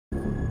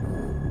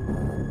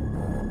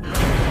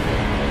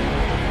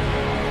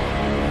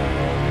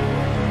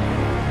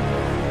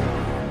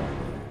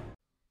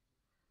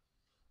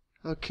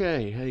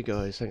Okay, hey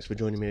guys, thanks for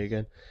joining me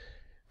again.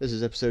 This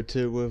is episode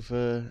 2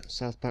 of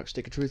South Park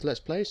Stick of Truth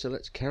Let's Play, so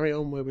let's carry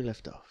on where we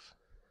left off.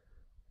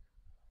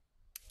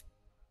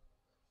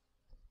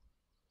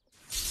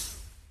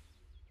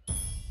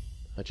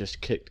 I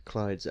just kicked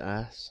Clyde's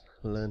ass,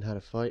 learned how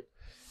to fight.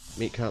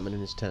 Meet Cartman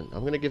in his tent.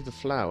 I'm going to give the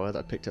flower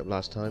that I picked up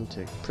last time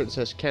to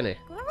Princess Kenny.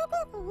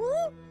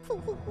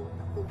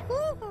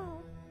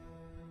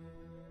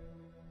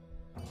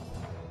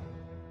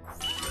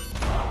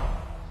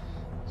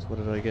 So what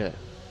did I get?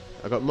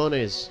 I got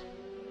monies.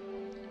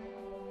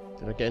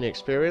 Did I get any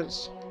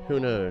experience? Who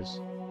knows?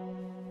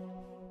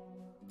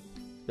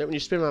 Then when you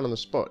spin around on the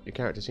spot, your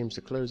character seems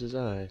to close his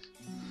eyes.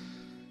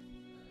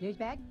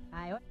 Douchebag?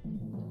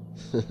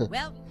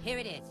 Well, here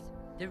it is.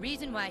 The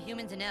reason why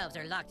humans and elves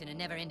are locked in a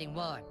never-ending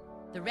war.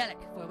 The relic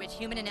for which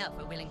human and elf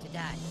are willing to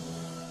die.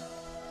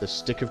 The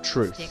Stick of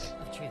Truth. Stick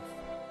of Truth.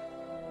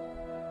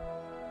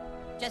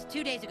 Just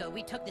 2 days ago,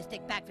 we took the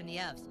stick back from the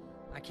elves.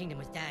 Our kingdom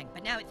was dying,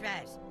 but now it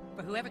thrives.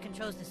 For whoever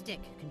controls the stick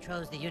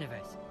controls the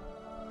universe.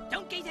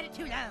 Don't gaze at it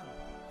too long,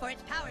 for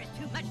its power is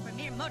too much for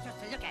mere mortals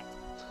to look at.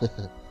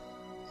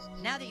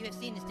 Now that you have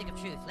seen the Stick of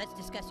Truth, let's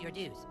discuss your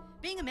dues.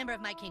 Being a member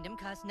of my kingdom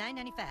costs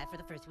 $9.95 for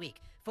the first week,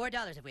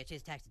 $4 of which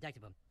is tax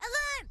deductible.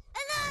 Alarm!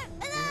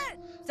 Alarm! Alarm!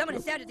 Someone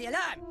has sounded the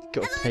alarm!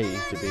 Got paid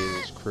to be in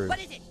this crew. What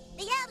is it?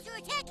 The elves are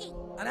attacking!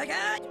 Oh my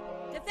god!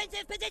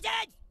 Defensive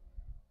positions!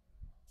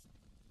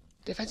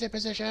 Defensive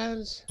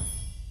positions!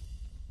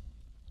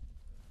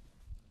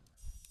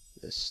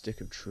 The Stick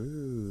of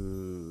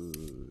Truth.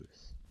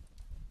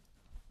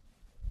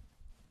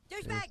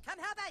 Douchebag, come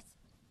help us!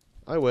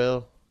 I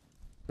will.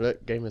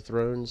 Look, Game of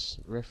Thrones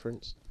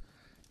reference.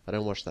 I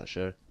don't watch that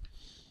show.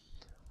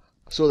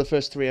 I saw the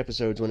first 3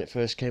 episodes when it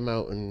first came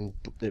out and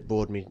it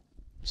bored me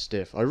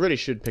stiff. I really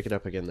should pick it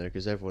up again though,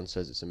 because everyone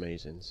says it's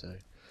amazing, so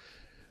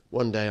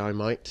one day I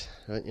might.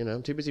 You know,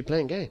 I'm too busy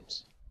playing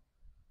games.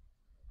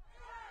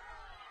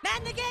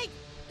 Man the gate!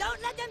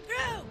 Don't let them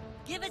through!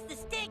 Give us the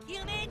stick,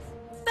 humans!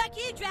 Fuck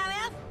you, Drow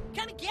Elf!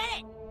 Come and get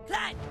it!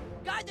 Clyde,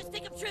 guard the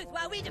Stick of Truth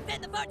while we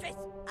defend the fortress!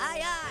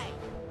 Aye, aye!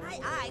 Aye,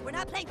 aye! We're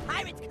not playing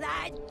pirates,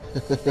 Clyde!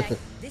 In fact,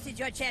 this is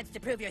your chance to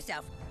prove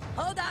yourself.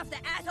 Hold off the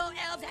asshole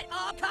elves at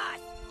all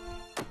costs!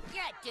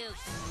 You're a douche.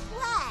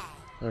 What?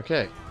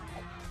 Okay.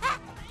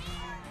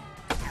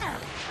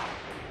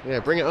 Yeah,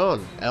 bring it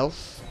on,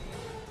 elf.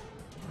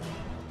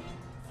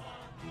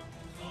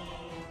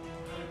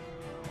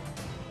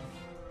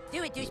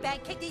 Do it,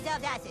 douchebag! Kick these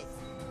elves' asses!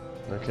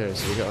 Okay,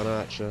 so we got an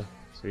archer,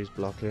 so he's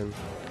blocking.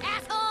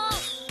 Asshole!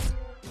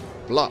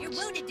 Blocked. You're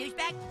wounded,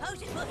 douchebag!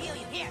 Potions will heal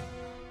you. Here!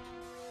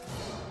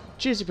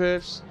 Cheesy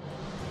pervs.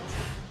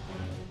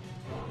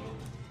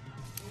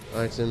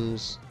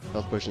 Items.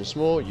 Health potion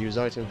small. Use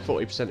item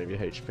 40% of your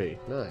HP.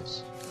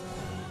 Nice.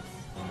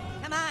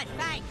 Come on,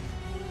 fight!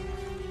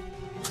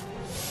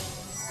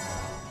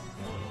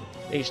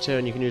 Each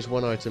turn you can use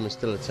one item and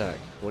still attack.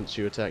 Once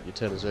you attack, your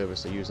turn is over,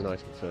 so use an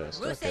item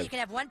first. Rules say you can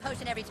have 1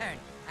 potion every turn.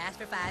 I asked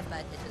for 5,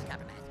 but this was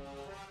compromised.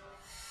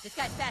 This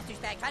guy's fast,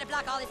 douchebag. Try to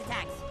block all his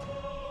attacks.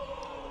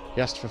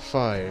 He asked for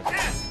 5.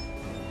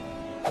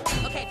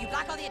 Okay, if you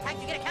block all the attacks,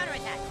 you get a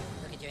counterattack.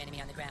 Look at your enemy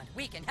on the ground.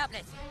 Weak and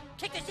helpless.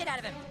 Kick the shit out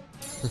of him.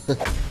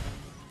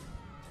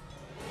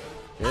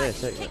 Yeah,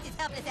 take Kick that. his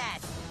helpless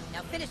ass.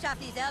 Now finish off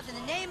these elves in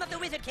the name of the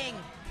Wizard King.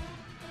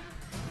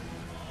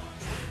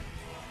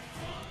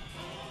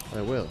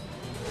 I will.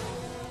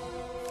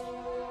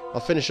 I'll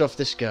finish off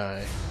this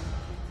guy.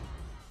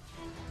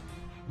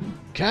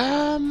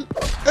 Come!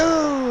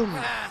 Boom!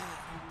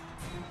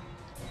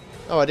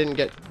 Oh, I didn't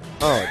get...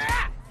 Oh.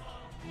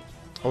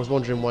 I was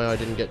wondering why I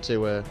didn't get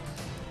to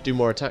do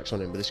more attacks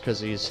on him, but it's because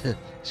he's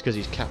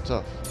he's capped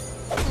off.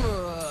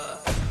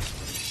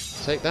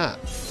 Take that.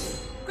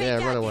 Great Yeah,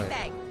 job, run away.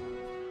 douchebag.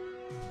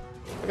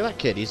 Look at that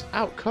kid, he's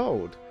out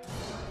cold.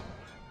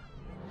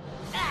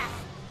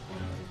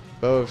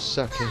 Bow of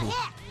sucking.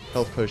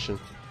 Health potion.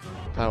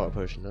 Power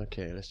potion.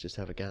 Okay, let's just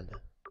have a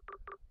gander.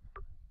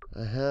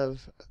 I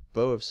have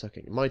bow of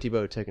sucking. Mighty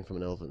bow taken from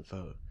an elven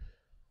foe.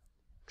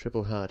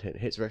 Triple hard hit.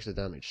 Hits for extra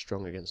damage.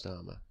 Strong against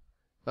armor.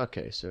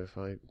 Okay, so if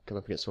I come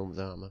up against someone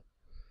with armor,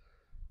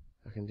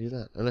 I can do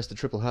that. Unless the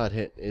triple hard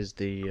hit is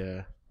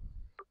the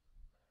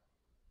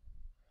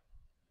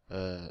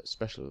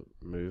special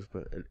move,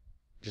 but it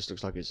just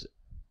looks like it's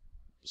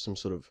some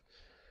sort of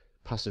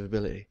passive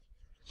ability.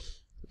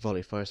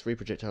 Volley fires 3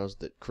 projectiles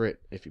that crit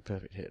if you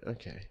perfect hit.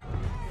 Okay.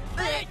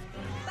 Butters!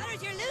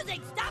 Butters, you're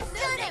losing! Stop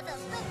losing!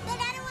 But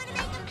I don't want to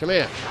make him... Come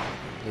here.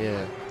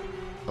 Yeah.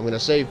 I'm gonna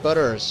save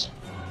Butters.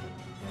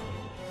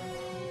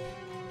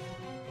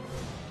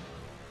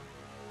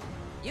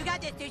 You got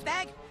this,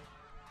 douchebag!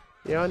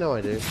 Yeah, I know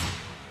I do.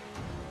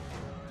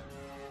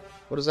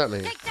 What does that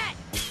mean? Take that!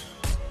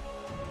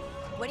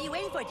 What are you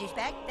waiting for,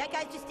 douchebag? That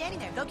guy's just standing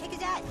there. Go kick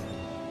his ass.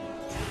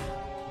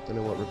 Don't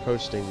know what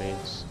riposting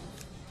means.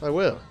 I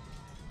will.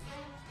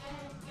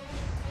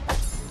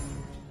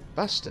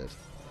 Bastard.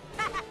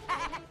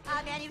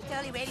 Oh man, he was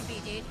totally waiting for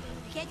you, dude.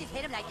 You can't just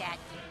hit him like that.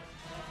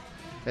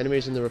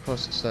 Enemies in the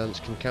riposte stance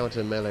can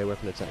counter melee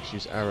weapon attacks,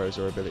 use arrows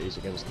or abilities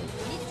against them.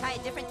 You need to try a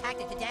different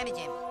tactic to damage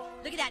him.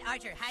 Look at that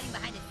archer hiding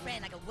behind his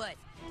friend like a wuss.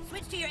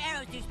 Switch to your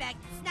arrows, douchebag.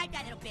 Snipe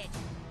that little bitch.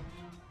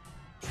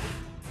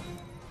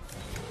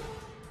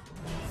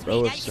 Sweet,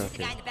 Bow now of you can hit the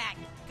sucking. guy in the back.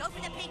 Go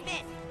for the pink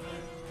miss.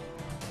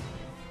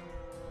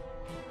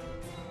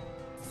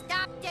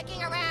 Stop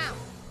dicking around.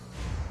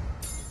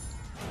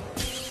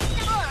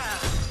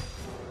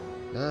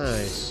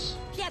 Nice.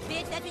 Yeah,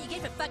 bitch, that's what you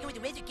get for fucking with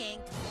the Wizard King.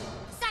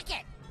 Suck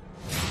it!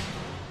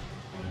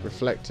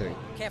 Reflecting.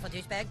 Careful,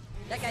 douchebag.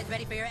 That guy's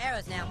ready for your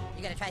arrows now.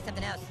 You gotta try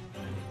something else.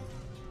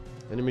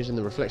 Enemies in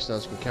the reflect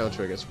stance can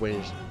counter against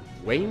ranged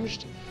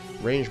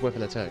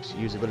weapon attacks,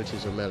 use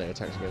abilities or melee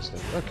attacks against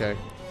them. Okay.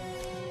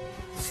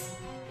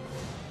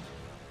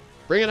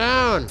 Bring it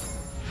down!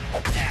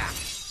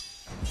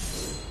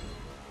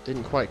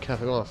 Didn't quite cap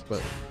him off,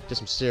 but did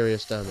some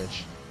serious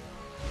damage.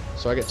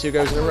 So I get 2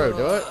 goes in a row,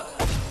 do I?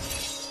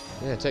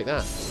 Yeah, take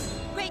that.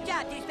 Great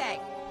job, douchebag.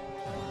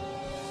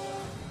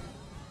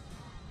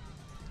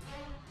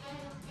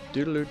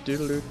 Doodaloo,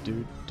 doodaloo,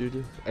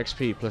 doodaloo.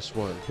 XP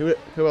 +1.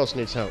 Who else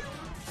needs help?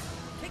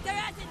 Kick their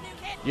asses, new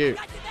kid. You.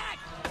 Got your back.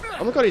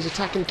 Oh my god, he's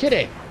attacking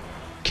Kitty!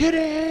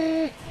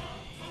 Kitty!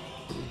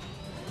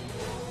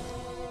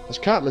 It's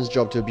Cartman's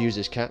job to abuse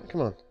his cat. Come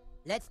on.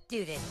 Let's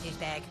do this,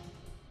 douchebag.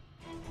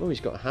 Oh,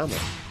 he's got a hammer.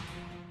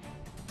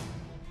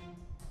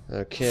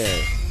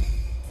 Okay.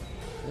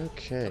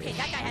 Okay, that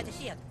guy has a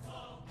shield.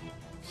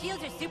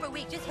 Shields are super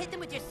weak. Just hit them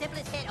with your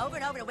simplest hit over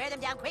and over to wear them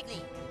down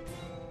quickly.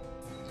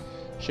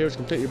 Shields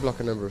completely block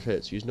a number of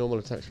hits. Use normal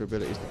attacks or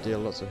abilities that deal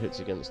lots of hits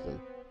against them.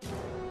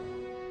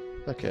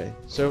 Okay,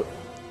 so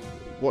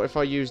what if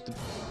I use the...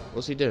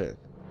 What's he doing?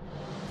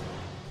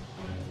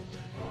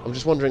 I'm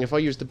just wondering if I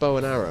use the bow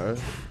and arrow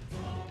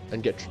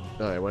and get...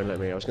 No, it won't let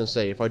me. I was going to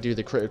say, if I do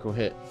the critical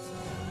hit,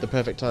 the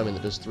perfect timing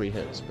that does 3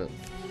 hits, but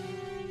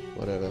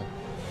whatever.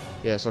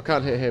 Yeah, so I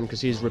can't hit him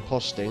because he's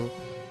riposting,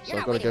 so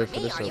I've got to go for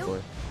this little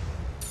boy.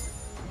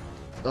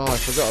 Oh, I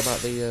forgot about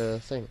the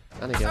thing.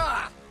 And again.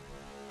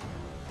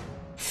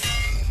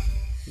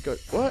 You got...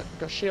 What?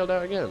 Got shield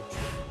out again.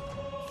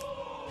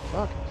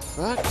 Fuck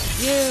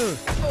you!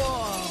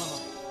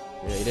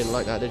 Yeah, you didn't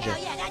like that, did you? Oh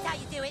yeah, that's how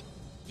you do it.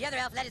 The other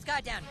elf let his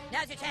guard down.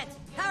 Now's your chance.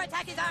 Power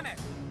attack his armor.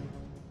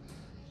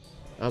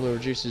 Armor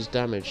reduces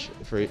damage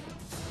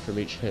from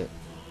each hit.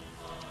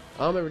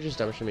 Armor reduces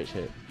damage from each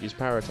hit. Use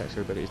power attacks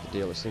or abilities to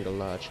deal a single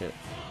large hit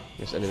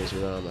against enemies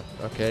with armor.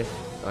 Okay,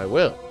 I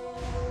will.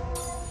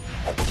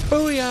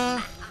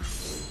 Booyah!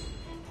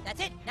 That's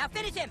it. Now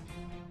finish him.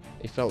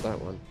 He felt that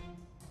one.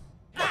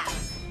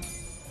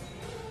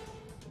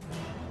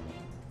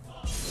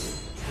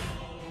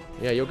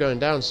 Yeah, you're going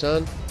down,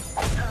 son.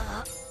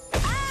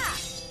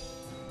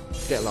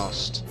 Get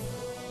lost.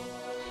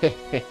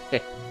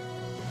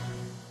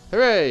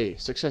 Hooray!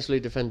 Successfully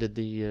defended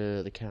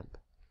the camp.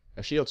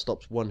 A shield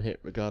stops 1 hit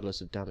regardless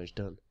of damage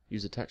done.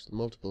 Use attacks with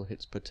multiple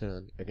hits per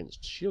turn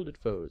against shielded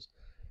foes.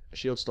 A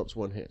shield stops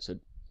 1 hit, so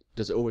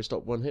does it always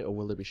stop 1 hit, or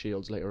will there be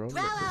shields later on?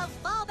 Drow elves,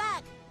 fall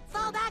back!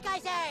 Fall back, I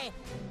say!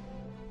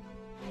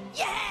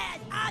 Yes!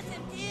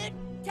 Awesome, dude!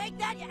 Take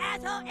that, you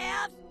asshole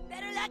elves!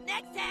 Better luck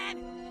next time!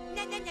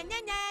 Na na na na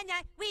na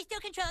na! We still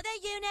control the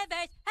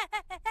universe!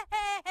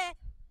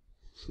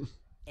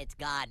 It's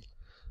God.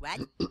 What?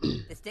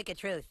 The stick of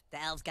truth.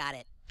 The elves got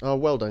it. Oh,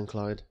 well done,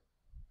 Clyde.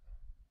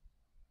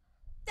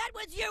 That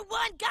was your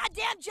one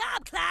goddamn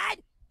job,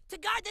 Clyde! To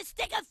guard the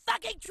stick of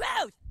fucking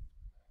truth!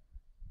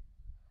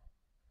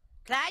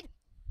 Clyde,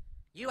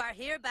 you are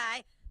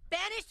hereby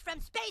banished from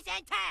space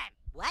and time!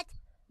 What?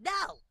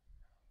 No!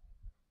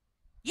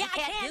 Yeah, I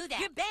can't do that.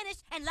 You're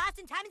banished and lost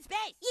in time and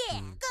space! Yeah,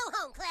 go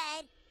home,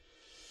 Clyde.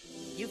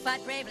 You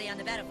fought bravely on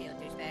the battlefield,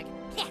 douchebag.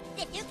 Yeah,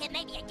 if you can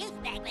make me a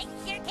douchebag, we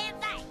sure can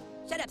fight.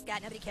 Shut up,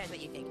 Scott. Nobody cares what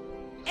you think.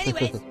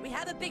 Anyways, we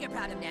have a bigger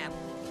problem now.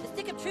 The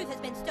stick of truth has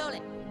been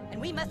stolen, and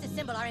we must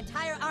assemble our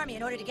entire army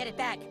in order to get it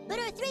back. But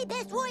our 3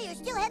 best warriors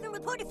still haven't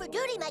reported for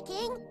duty, my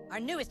king. Our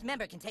newest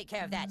member can take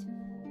care of that.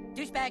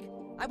 Douchebag,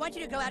 I want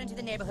you to go out into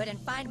the neighborhood and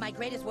find my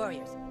greatest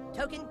warriors.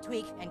 Token,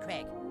 Tweak, and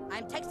Craig.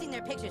 I'm texting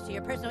their pictures to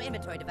your personal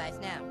inventory device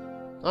now.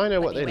 I know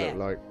But what they beware.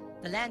 look like.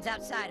 The lands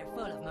outside are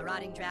full of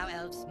marauding drow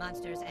elves,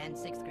 monsters, and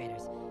 6th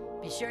graders.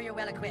 Be sure you're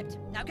well equipped.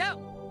 Now go!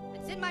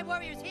 And send my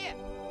warriors here!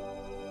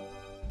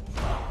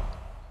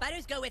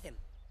 Fighters, go with him.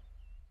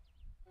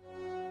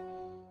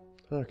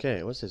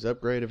 Okay, what's this?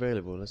 Upgrade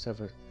available. Let's have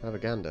a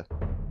gander.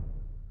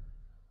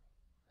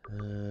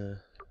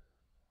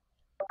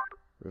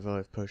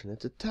 Revive potion.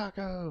 It's a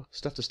taco!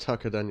 Stuff this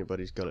taco down your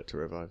buddy's gullet to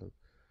revive him.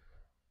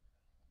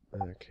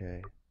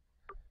 Okay.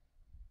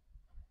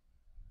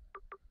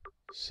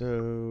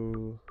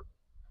 So...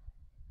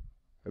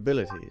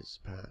 abilities,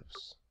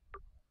 perhaps.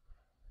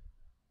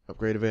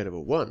 Upgrade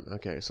available. 1.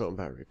 Okay, assault and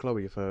battery. Claw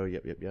your foe.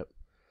 Yep.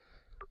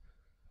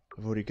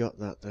 I've already got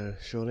that though,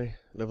 surely.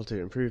 Level 2.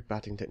 Improved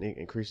batting technique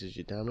increases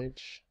your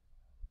damage.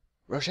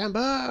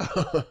 Rochambeau!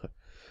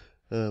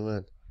 Oh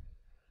man.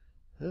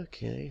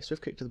 Okay.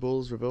 Swift kick to the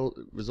balls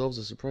resolves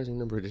a surprising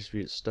number of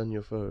disputes. Stun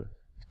your foe.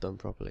 If done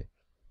properly.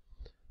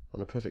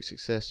 On a perfect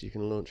success, you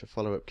can launch a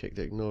follow-up kick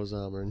that ignores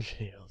armor and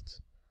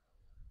shields.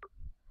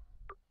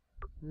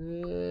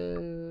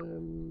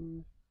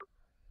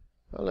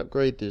 I'll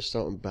upgrade the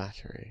assault and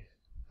battery.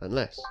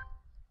 Unless.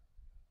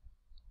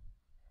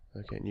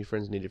 Okay, new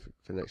friends needed for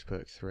the next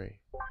perk 3.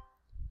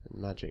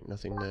 And magic,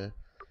 nothing there.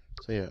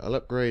 So yeah, I'll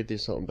upgrade the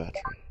assault and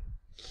battery.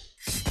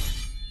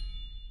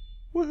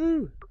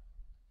 Woohoo!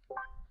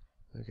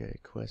 Okay,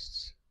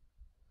 quests.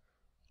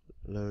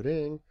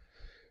 Loading.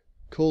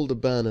 Call the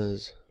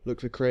banners.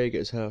 Look for Craig at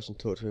his house and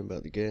talk to him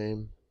about the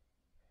game.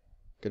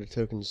 Go to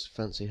Token's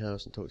fancy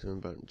house and talk to him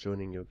about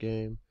joining your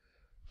game.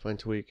 Find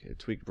Tweak at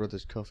Tweak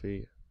Brothers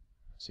Coffee.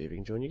 See if he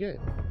can join your game.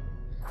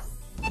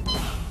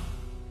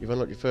 You've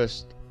unlocked your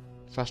first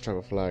fast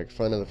travel flag.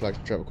 Find other flags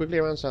to travel quickly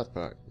around South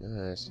Park.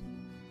 Nice.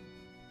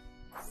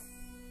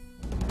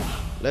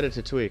 Letter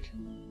to Tweak.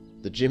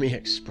 The Jimmy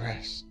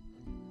Express.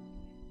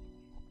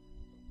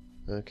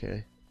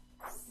 Okay.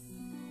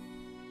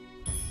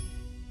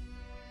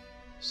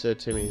 Sir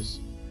Timmy's.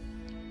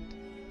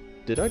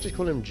 Did I just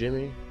call him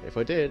Jimmy? If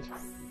I did,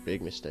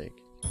 big mistake.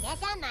 Yes,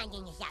 I'm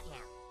minding the shop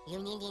now. You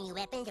need any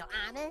weapons or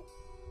armor?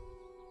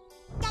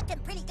 Got some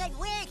pretty good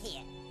wares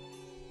here.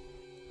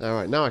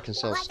 Alright, now I can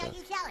sell What stuff. are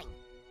you selling?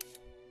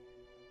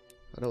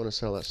 I don't want to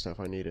sell that stuff,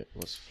 I need it.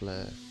 What's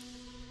flair?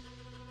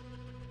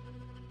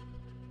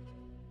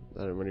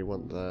 I don't really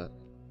want that.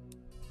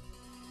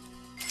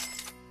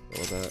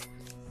 Or that.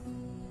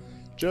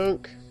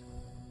 Junk!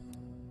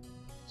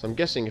 So I'm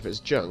guessing if it's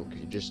junk,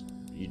 you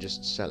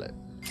just sell it.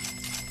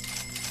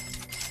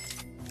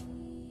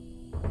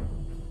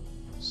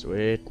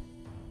 Sweet.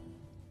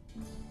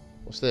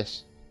 What's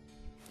this?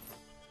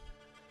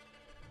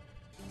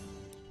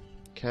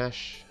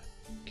 Cash,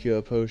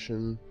 cure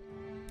potion,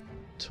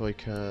 toy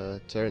car,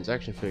 Terrence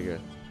action figure.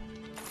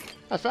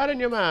 I found it in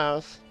your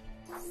mouth.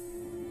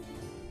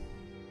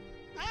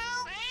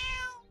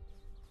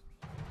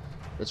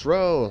 Let's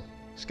roll.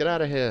 Let's get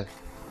out of here.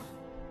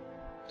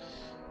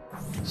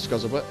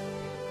 Scuzzlebutt.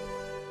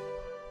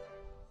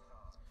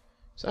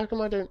 So how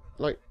come I don't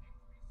like?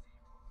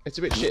 It's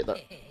a bit shit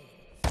that.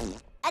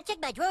 I'd check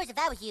my drawers if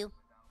I was you.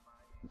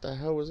 What the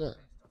hell was that?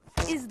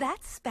 Is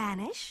that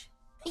Spanish?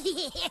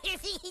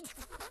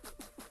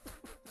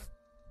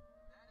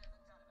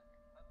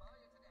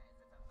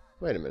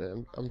 Wait a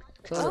minute, I'm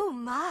trying Oh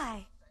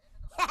my.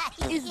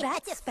 Is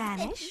that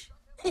Spanish?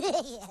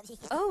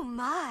 Oh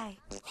my.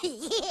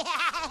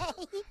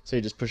 So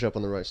you just push up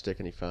on the right stick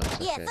and he fires.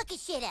 Yeah, Okay. fuck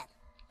his shit up.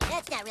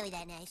 That's not really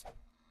that nice.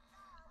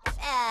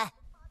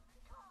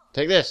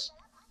 Take this.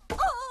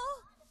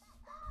 Oh!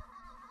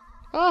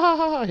 Ah ha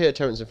ha ha! Here,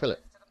 Terrence and Philip.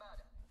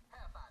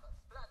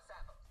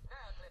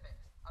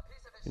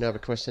 You now have a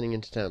quest sending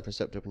into town. Press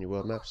up to open your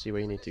world map. See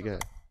where you need to go.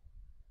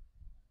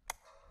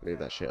 Leave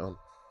that shit on.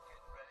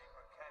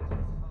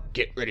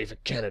 Get ready for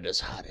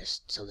Canada's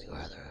hottest something or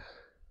other.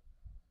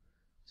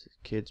 This is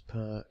Kids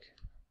Park.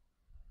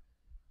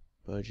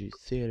 Budgie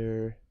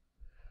Theater.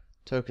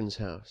 Token's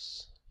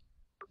house.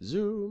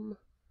 Zoom.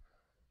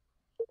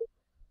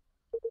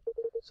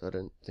 So I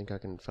don't think I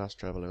can fast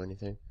travel or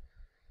anything.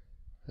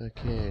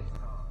 Okay.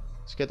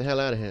 Let's get the hell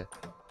out of here.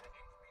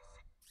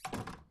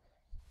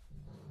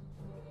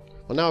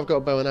 Well, now I've got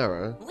a bow and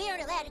arrow. We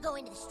aren't allowed to go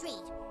into the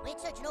street.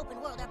 It's such an open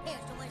world, our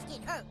parents don't want us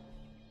getting hurt.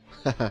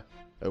 Haha.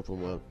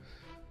 Open world.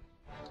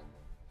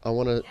 I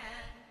want to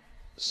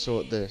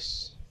sort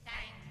this.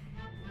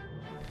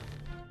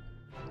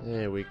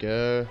 There we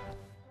go.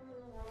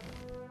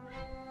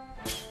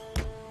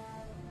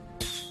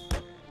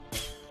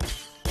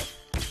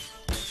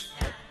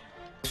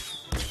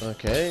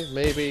 Okay,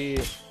 maybe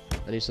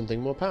I need something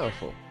more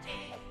powerful.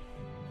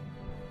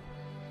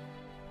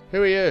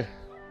 Who are you?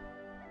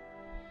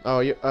 Oh,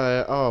 you,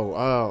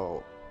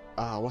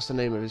 what's the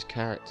name of his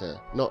character?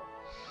 Not,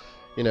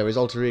 you know, his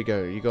alter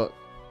ego. You got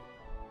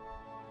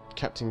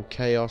Captain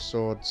Chaos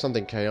or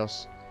something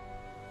Chaos.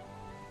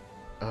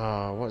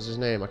 Ah, what's his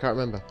name? I can't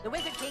remember. The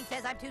Wizard King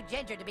says I'm too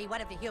ginger to be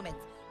one of the humans,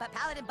 but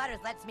Paladin Butters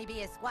lets me be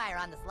his squire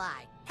on the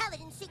sly.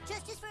 Paladins seek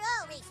justice for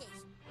all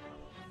races.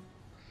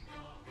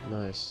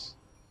 Nice.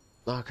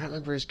 Oh, I can't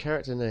remember his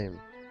character name.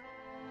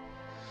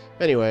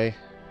 Anyway,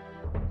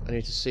 I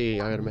need to see.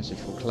 I got a message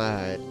from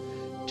Clyde.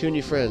 2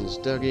 new friends,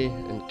 Dougie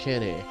and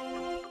Kenny.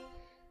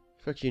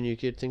 Fuck you, new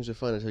kid. Things were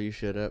fine until you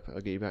showed up.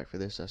 I'll get you back for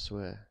this, I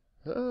swear.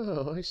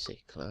 Oh, I see,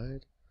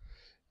 Clyde.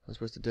 I'm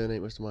supposed to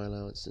donate most of my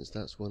allowance since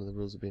that's one of the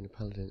rules of being a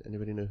paladin.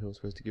 Anybody know who I'm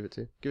supposed to give it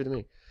to? Give it to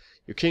me.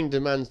 Your king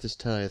demands this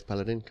tithe,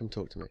 paladin. Come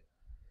talk to me.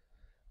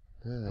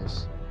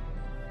 Nice.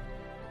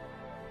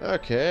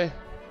 Okay.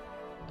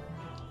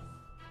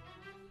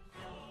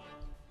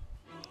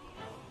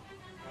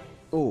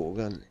 Oh,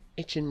 got an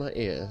itch in my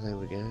ear. There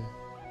we go.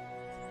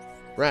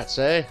 Rats,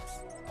 eh?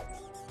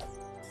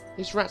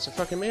 These rats are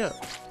fucking me up.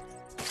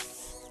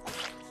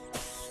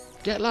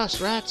 Get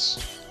lost,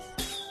 rats!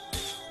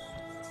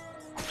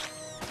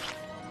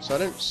 So I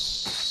don't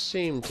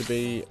seem to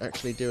be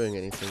actually doing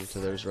anything to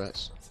those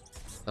rats.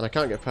 And I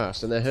can't get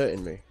past, and they're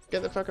hurting me.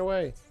 Get the fuck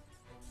away!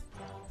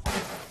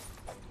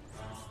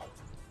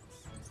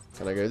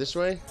 Can I go this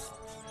way?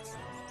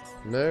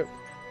 Nope.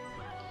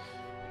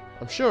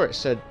 I'm sure it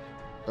said...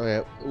 Oh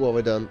yeah, what have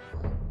I done?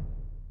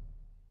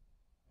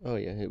 Oh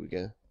yeah, here we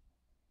go.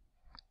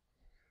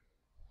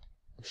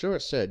 I'm sure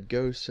it said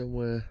go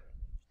somewhere...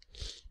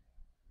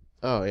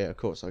 Oh yeah, of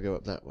course, I'll go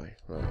up that way.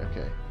 Right,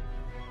 okay.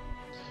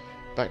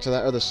 Back to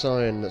that other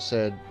sign that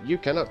said, you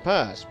cannot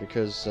pass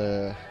because,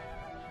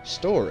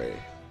 story.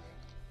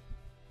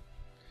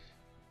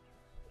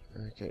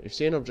 Okay, if you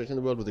see an object in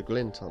the world with a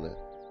glint on it.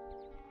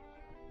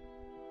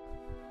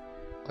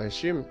 I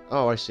assume...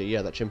 Oh, I see,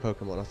 yeah, that Chim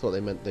Pokemon. I thought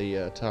they meant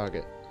the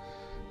target.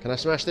 Can I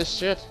smash this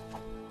shit?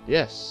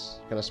 Yes.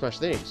 Can I smash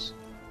these?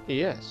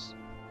 Yes.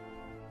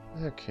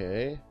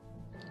 Okay.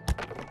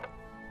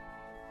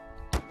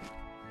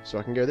 So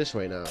I can go this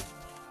way now.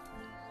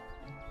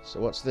 So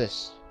what's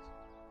this?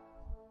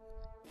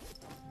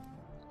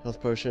 Health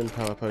potion,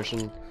 power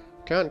potion.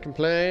 Can't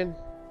complain.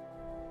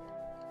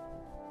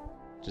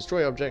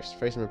 Destroy objects,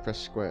 face them and press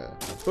square.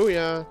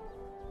 Booyah!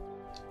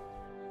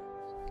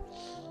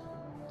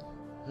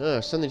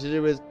 Ah, something to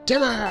do with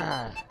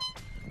Timmer!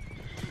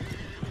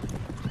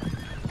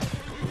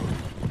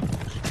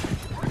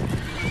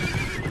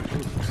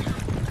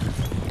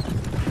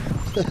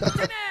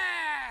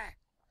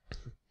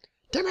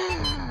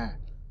 Timmer!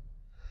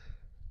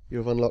 You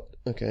have unlocked...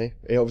 Okay,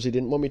 he obviously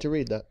didn't want me to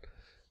read that.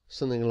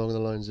 Something along the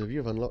lines of, you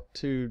have unlocked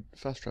 2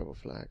 fast travel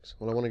flags.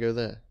 Well, I want to go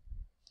there.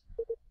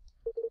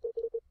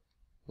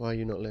 Why are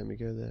you not letting me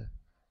go there?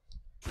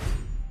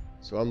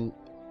 So I'm...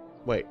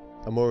 Wait,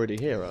 I'm already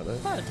here, aren't I?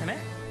 Hello, Timmy.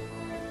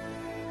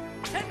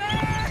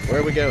 Where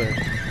are we going?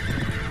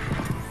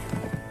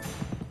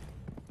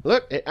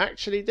 Look, it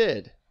actually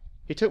did.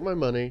 He took my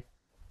money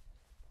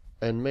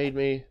and made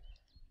me...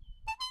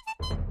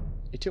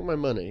 He took my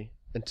money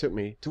and took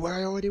me to where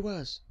I already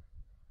was.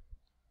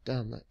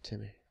 Damn that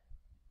Timmy.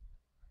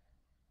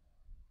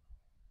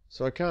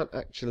 So I can't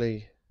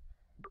actually...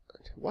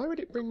 Why would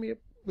it bring me up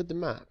with the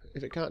map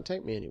if it can't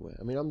take me anywhere?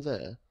 I mean, I'm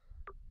there.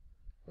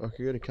 Or I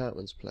could go to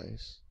Cartman's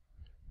place.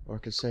 Or I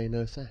could say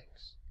no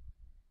thanks.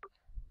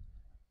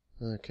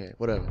 Okay,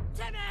 whatever.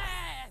 Timmy!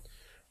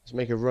 Let's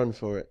make a run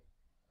for it.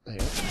 There you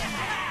go.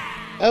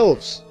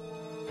 Elves!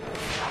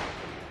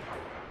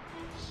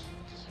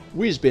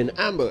 We've been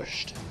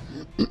ambushed!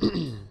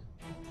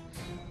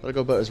 I've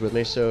got Butters with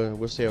me, so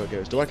we'll see how it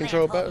goes. Do I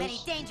control Butters?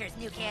 Many dangers,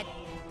 new kid.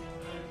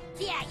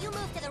 Yeah, you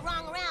moved to the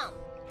wrong realm.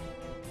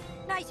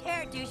 Nice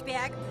hair,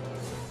 douchebag.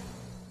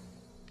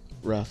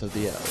 Wrath of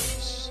the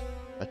Elves.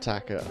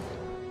 Attack up.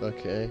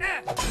 Okay.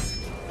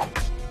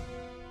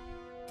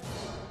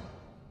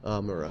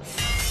 Armor up.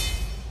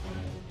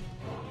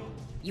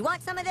 You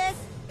want some of this?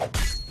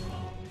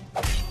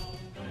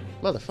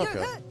 Motherfucker.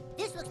 You're hurt.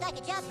 This looks like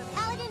a job for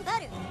Paladin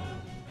Butter.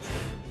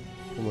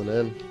 Come on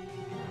in.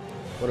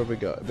 What have we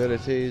got?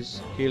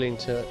 Abilities, healing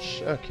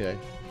touch. Okay.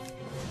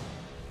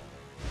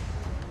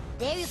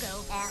 There you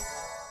go, Al.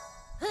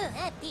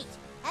 That beat.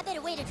 I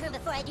better wait a turn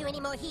before I do any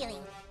more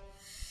healing.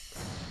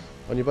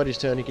 On your buddy's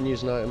turn, he can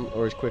use an item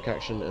or his quick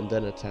action and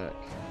then attack.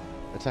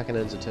 Attack and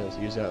ends a turn, so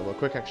use the item. Well,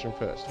 quick action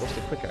first. What's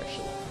the quick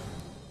action?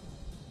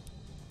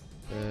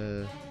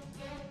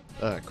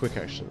 Quick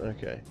action.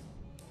 Okay.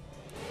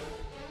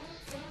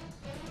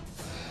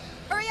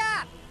 Hurry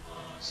up!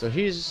 So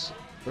he's...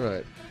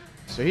 Right.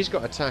 So he's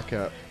got attack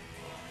up.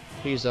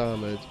 He's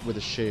armoured with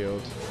a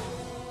shield.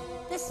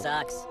 This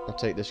sucks. I'll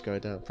take this guy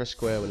down. Press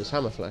square when his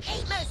hammer flashes.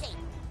 Ain't mercy.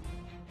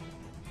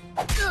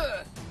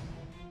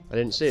 I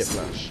didn't see it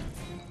flash.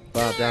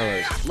 Barbed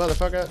arrows.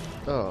 Motherfucker!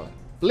 Oh.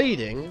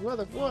 Bleeding? What?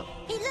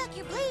 Hey, look,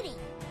 you're bleeding.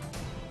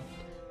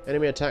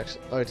 Enemy attacks,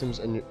 items,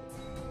 and your...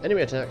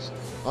 Enemy attacks,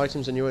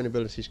 items, and your own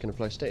abilities can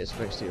apply status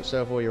effects to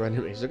yourself or your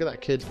enemies. Look at that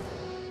kid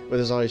with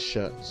his eyes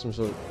shut. Some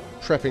sort of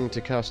prepping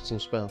to cast some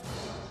spell.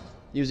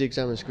 Use the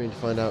examine screen to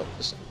find out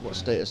what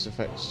status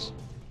effects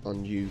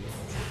on you.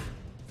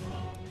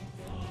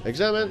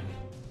 Examine!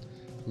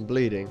 I'm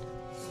bleeding.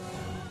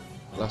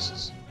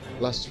 Lasts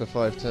for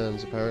 5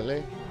 turns,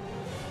 apparently.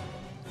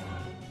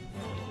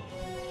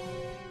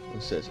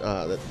 What's this?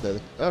 Ah,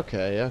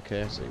 okay,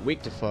 I see.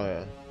 Weak to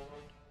fire.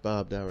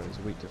 Barbed arrows.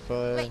 Weak to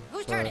fire. Wait,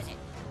 whose turn is it?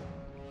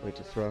 Weak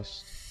to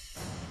frost.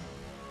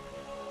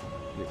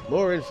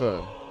 More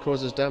info.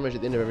 Causes damage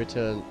at the end of every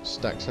turn.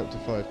 Stacks up to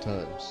 5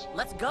 times.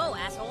 Let's go,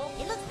 asshole.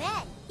 It looks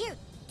bad. Here,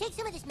 take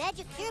some of this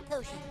magic cure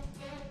potion.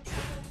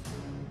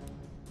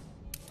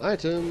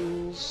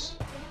 Items.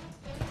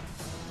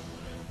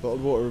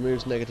 Bottled water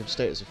removes negative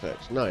status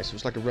effects. Nice.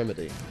 It's like a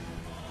remedy.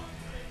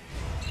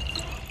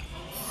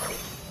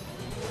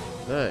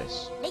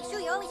 Nice. Make sure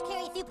you always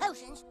carry a few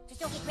potions. Just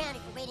don't get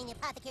grounded for raiding the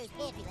apothecary's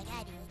pantry like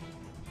I do.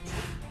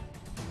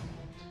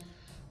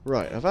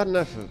 Right, I've had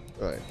enough of...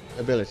 Right,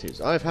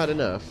 abilities. I've had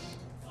enough.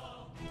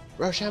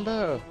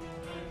 Rochambeau!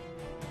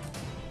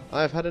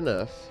 I've had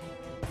enough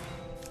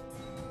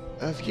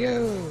of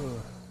you!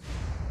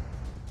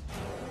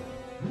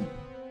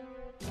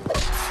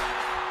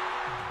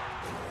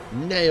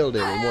 Nailed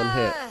him in one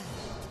hit.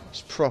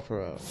 Just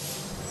proper out.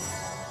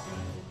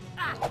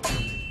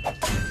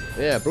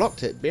 Yeah,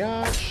 blocked it,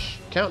 biatch!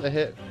 Counter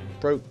hit,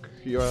 broke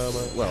your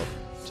armor. Well,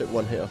 took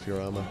 1 hit off your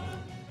armor.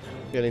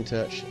 Healing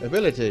touch.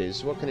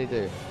 Abilities, what can he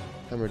do?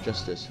 Hammer of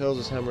Justice. Hurls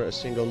his hammer at a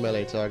single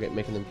melee target,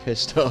 making them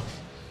pissed off.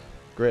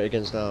 Great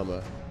against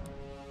armor.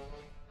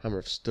 Hammer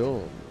of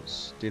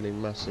Storms. Dealing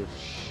massive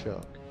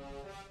shock.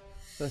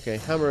 Okay,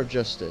 Hammer of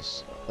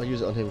Justice. I'll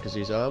use it on him because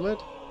he's armored.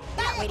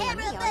 Not waiting on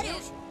me, are you?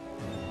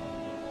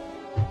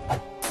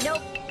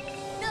 Nope.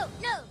 No,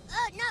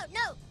 no,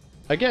 no.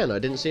 Again, I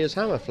didn't see his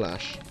hammer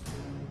flash.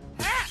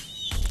 That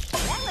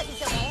wasn't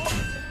so bad.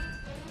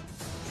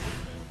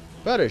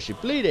 But is she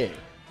bleeding?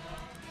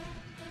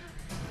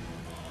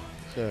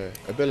 So,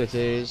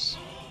 abilities.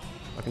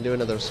 I can do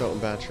another assault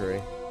and battery.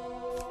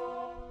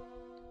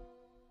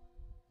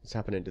 What's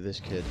happening to this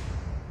kid?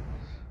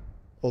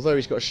 Although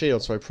he's got a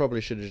shield, so I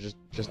probably should have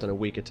just done a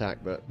weak attack,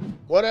 but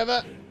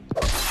whatever!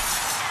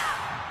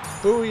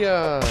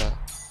 Booyah!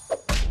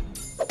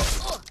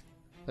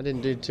 I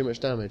didn't do too much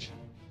damage.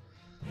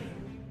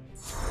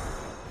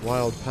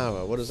 Wild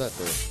power, what does that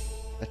do?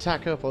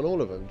 Attack up on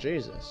all of them,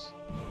 Jesus.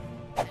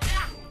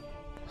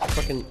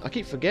 I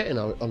keep forgetting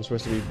I'm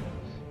supposed to be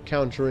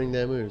countering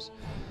their moves.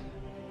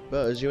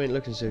 Butters, you ain't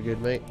looking so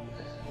good, mate.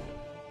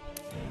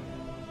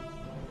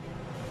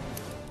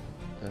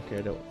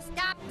 Okay, don't.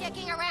 Stop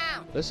dicking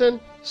around. Listen,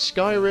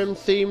 Skyrim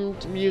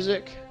themed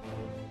music.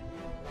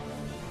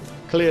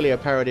 Clearly a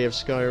parody of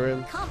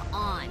Skyrim. Come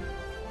on.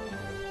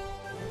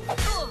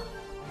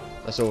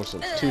 That's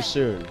awesome. Too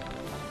soon.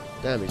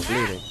 Damn, he's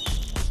bleeding.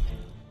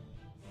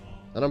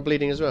 And I'm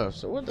bleeding as well,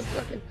 so what the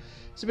fucking...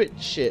 It's a bit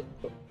shit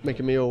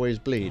making me always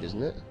bleed,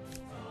 isn't it?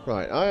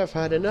 Right, I have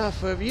had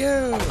enough of you!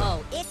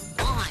 Oh, it's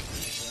on.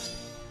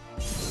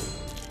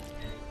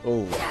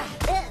 Oh.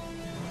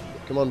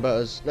 Come on,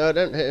 Butters. No,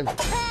 don't hit him.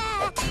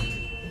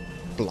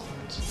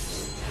 Blocked.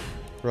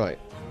 Right.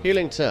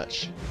 Healing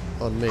touch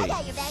on me. I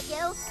got your back,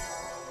 yo.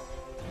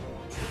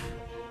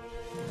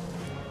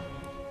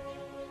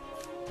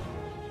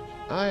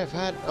 I have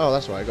had... Oh,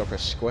 that's right. I got to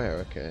press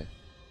square. Okay.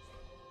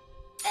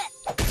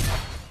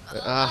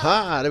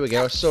 Aha! There we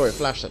go. I saw it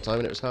flash that time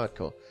and it was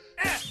hardcore.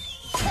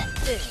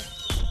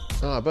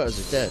 Ah, Butters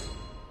is dead.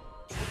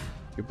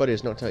 Your buddy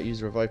is knocked out. Use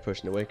the revive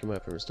potion to wake him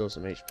up and restore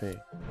some HP.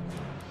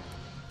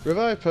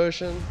 Revive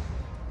potion.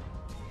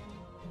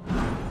 So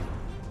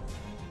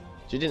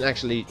you didn't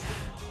actually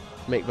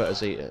make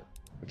Butters eat it,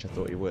 which I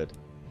thought you would.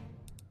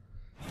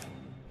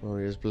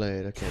 Warrior's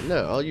blade. Okay,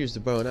 no, I'll use the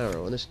bow and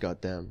arrow on this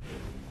goddamn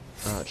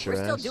archer.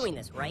 We're still doing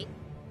this, right?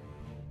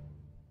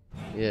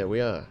 Yeah, we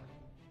are.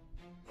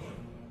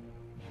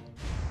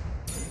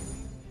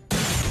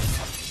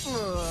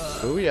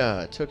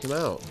 Booyah! Took him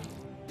out.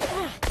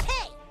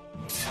 Hey!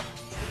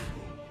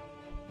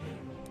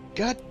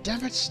 God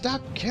damn it!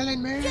 Stop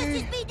killing me!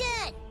 Justice be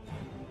done!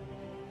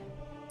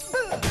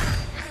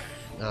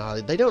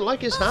 Ah, they don't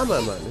like his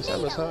hammer, man. His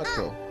hammer's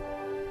hardcore.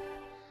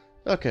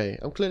 Okay,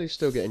 I'm clearly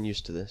still getting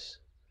used to this.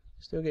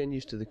 Still getting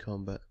used to the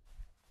combat.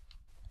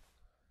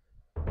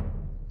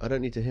 I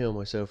don't need to heal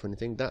myself or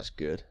anything. That's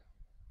good.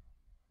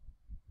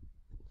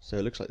 So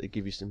it looks like they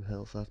give you some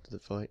health after the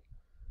fight.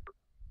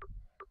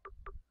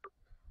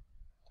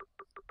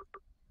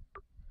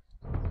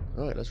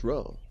 Alright, let's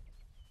roll.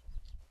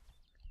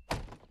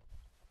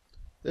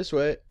 This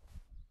way.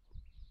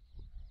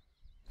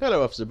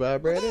 Hello, Officer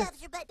Barbrady. Hey,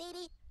 Officer Butt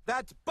Baby.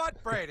 That's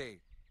Butt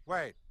Brady.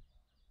 Wait,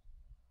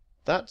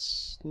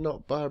 That's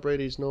not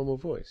Barbrady's normal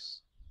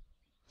voice.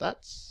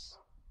 That's...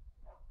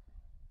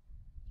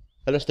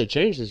 Unless they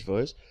changed his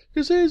voice.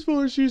 Because his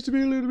voice used to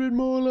be a little bit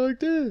more like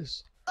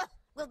this.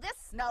 Will this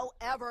snow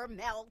ever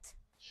melt?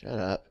 Shut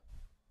up.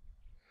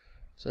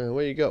 So,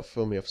 what you got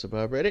for me, Officer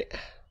Barbrady?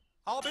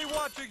 I'll be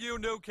watching you,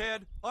 new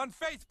kid, on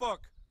Facebook.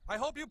 I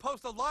hope you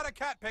post a lot of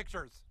cat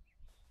pictures.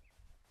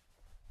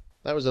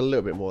 That was a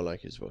little bit more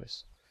like his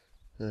voice.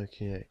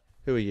 Okay.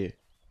 Who are you?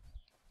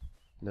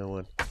 No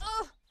one.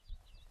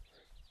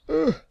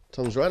 Ugh,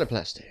 Tom's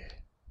rhinoplasty.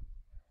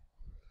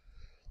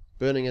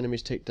 Burning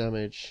enemies take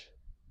damage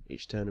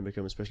each turn and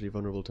become especially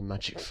vulnerable to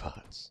magic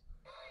farts.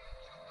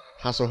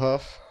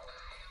 Hasselhoff.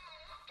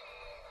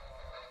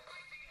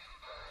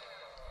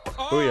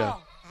 Oh yeah.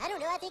 I don't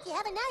know, I think you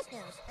have a nice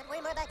nose. I'd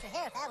worry more about your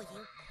hair if I was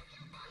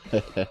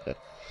you.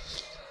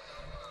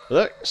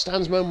 Look,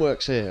 Stan's mum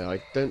works here.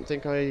 I don't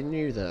think I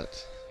knew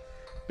that.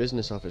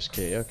 Business office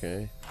key,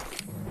 okay.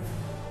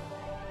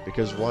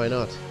 Because why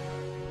not?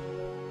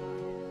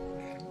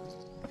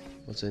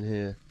 What's in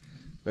here?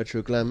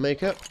 Retro glam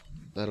makeup.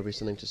 That'll be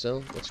something to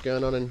sell. What's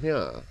going on in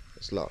here?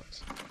 It's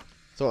locked.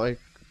 Thought I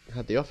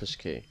had the office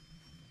key.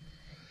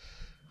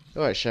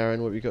 Alright,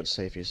 Sharon, what have you got to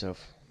say for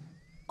yourself?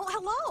 Oh,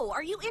 hello.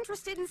 Are you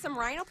interested in some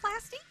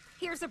rhinoplasty?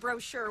 Here's a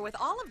brochure with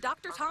all of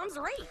Dr. Tom's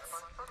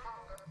rates.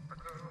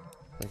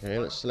 Okay,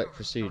 let's select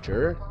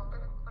procedure.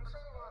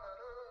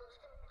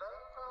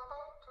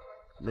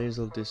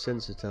 Nasal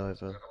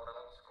desensitizer.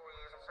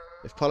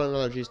 If pollen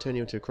allergies turn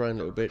you into a crying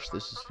little bitch,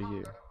 this is for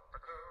you.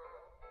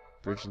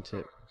 Bridge and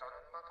tip.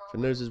 For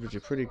noses which are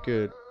pretty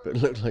good, but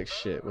look like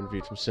shit when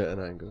viewed from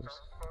certain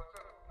angles.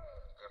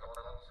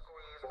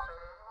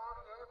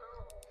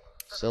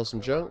 Sell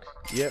some junk?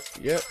 Yep,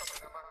 yep.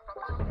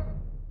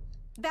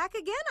 Back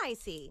again, I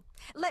see.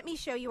 Let me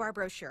show you our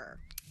brochure.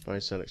 Buy,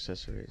 sell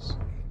accessories.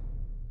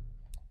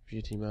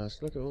 Beauty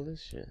mask. Look at all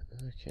this shit.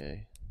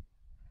 Okay.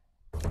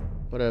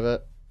 Whatever.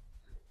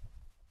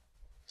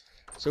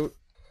 So,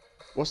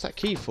 what's that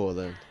key for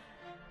then?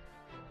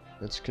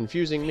 That's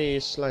confusing me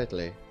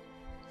slightly.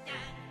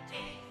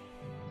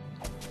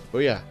 Oh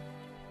yeah.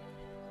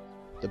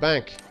 The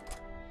bank.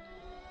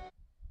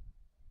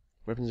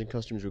 Weapons and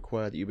costumes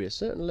require that you be a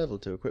certain level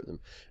to equip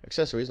them.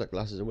 Accessories like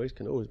glasses and wigs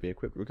can always be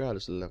equipped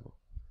regardless of the level.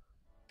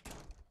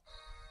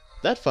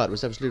 That fight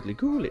was absolutely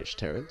ghoulish,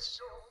 Terrence.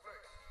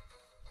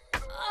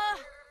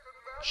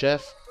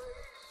 Chef.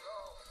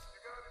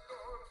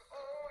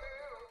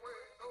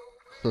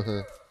 Okay.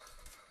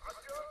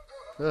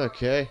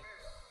 Okay,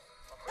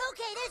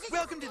 this is...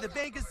 Welcome to the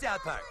Bank of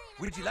South Park.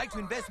 Would you like to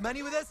invest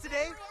money with us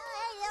today?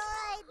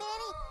 Hey,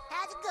 Benny.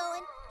 How's it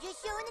going?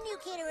 Just showing the new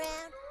kid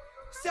around.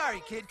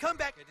 Sorry, kid. Come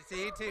back. Good to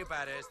see you too,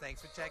 Butters.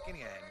 Thanks for checking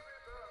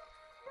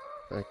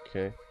in.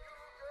 Okay.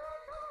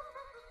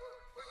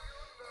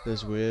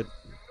 That's weird.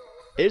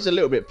 It is a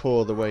little bit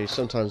poor the way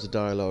sometimes the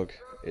dialogue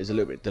is a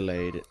little bit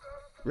delayed. It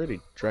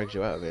really drags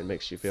you out of it and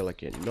makes you feel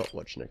like you're not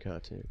watching a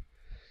cartoon.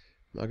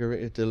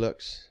 Margarita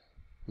Deluxe.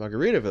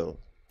 Margaritaville.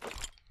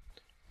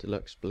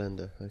 Deluxe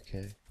Blender.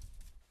 Okay.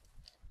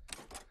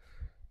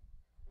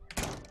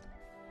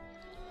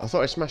 I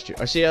thought I smashed you.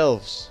 I see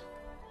elves.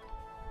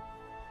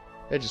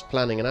 They're just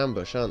planning an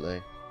ambush, aren't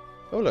they?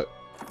 Oh, look.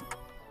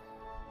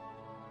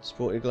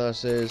 Sporty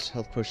glasses,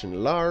 health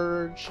potion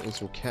large, and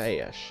some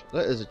cash.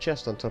 Look, there's a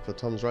chest on top of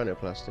Tom's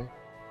rhinoplasty.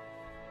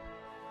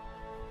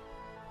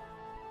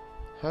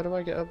 How do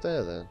I get up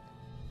there, then?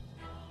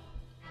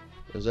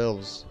 Those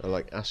elves are,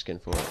 like, asking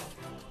for it.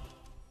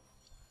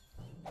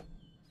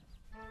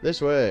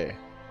 This way.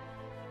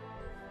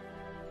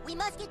 We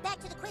must get back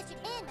to the quest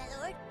at hand, my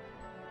lord.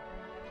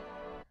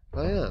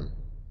 I am.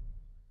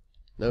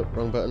 Nope,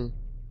 wrong button.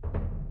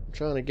 I'm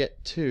trying to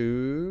get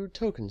to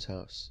Token's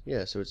house.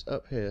 Yeah, so it's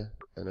up here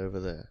and over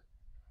there.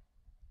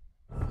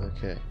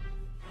 Okay.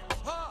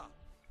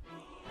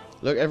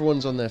 Look,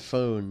 everyone's on their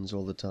phones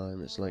all the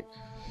time. It's like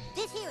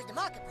This here is the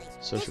marketplace.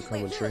 social this is where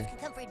commentary. heroes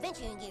can come for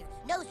adventuring gear,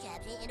 nose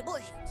jobs, and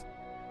abortions.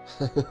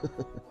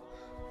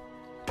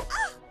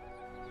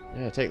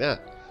 Yeah, take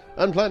that.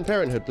 Unplanned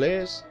Parenthood,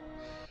 please.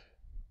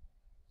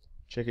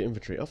 Check your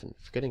inventory often.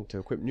 Forgetting to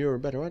equip newer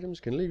and better items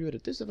can leave you at a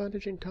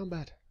disadvantage in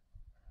combat.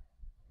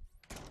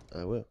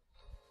 I will.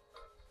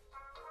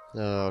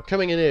 Oh,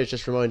 coming in here has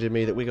just reminded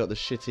me that we got the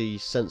shitty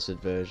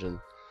censored version.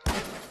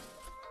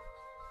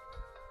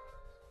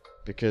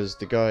 Because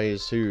the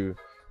guys who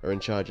are in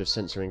charge of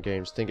censoring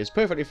games think it's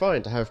perfectly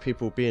fine to have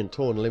people being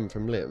torn limb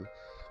from limb,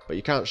 but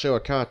you can't show a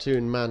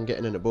cartoon man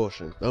getting an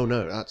abortion. Oh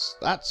no,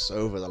 that's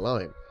over the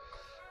line.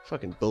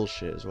 Fucking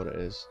bullshit is what it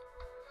is.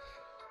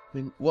 I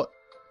mean, what?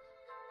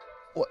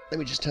 Let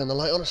me just turn the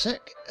light on a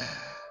sec.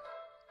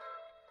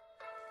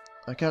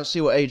 I can't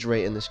see what age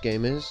rating this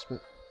game is,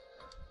 but,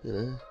 you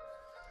know.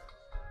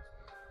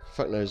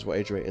 Fuck knows what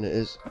age rating it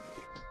is.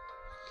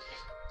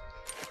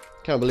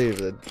 Can't believe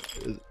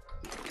that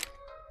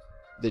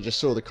they just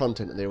saw the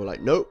content and they were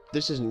like, nope,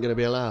 this isn't going to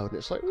be allowed. And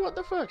it's like, what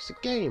the fuck? It's a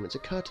game. It's a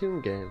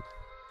cartoon game.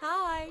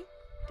 Hi.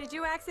 Did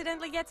you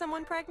accidentally get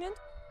someone pregnant?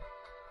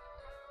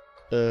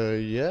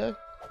 Yeah.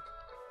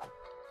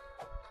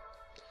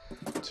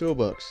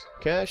 Toolbox.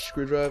 Cash,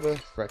 screwdriver,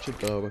 fractured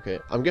bow. Okay.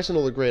 I'm guessing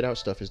all the grayed out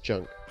stuff is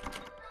junk.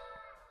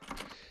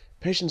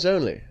 Patience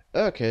only.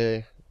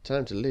 Okay.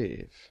 Time to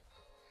leave.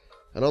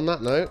 And on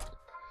that note,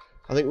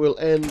 I think we'll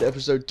end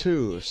episode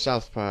 2 of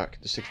South Park,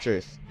 The Sixth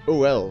Truth.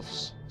 Oh,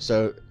 elves.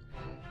 So,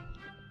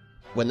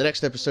 when the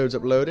next episode's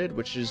uploaded,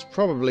 which is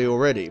probably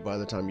already by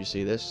the time you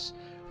see this,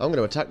 I'm going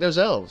to attack those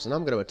elves, and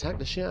I'm going to attack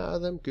the shit out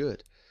of them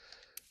good.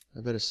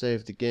 I better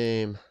save the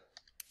game,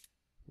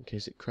 in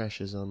case it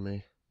crashes on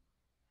me.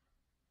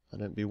 I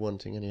don't be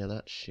wanting any of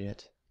that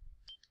shit.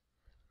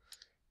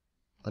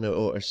 I know it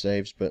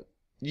autosaves, but,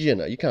 you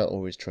know, you can't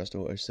always trust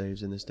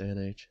autosaves in this day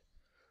and age.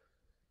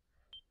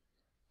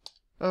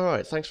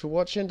 Alright, thanks for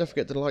watching. Don't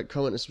forget to like,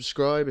 comment, and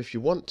subscribe if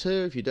you want to.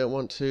 If you don't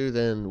want to,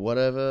 then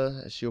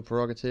whatever. It's your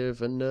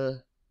prerogative. And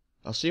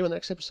I'll see you in the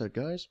next episode,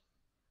 guys.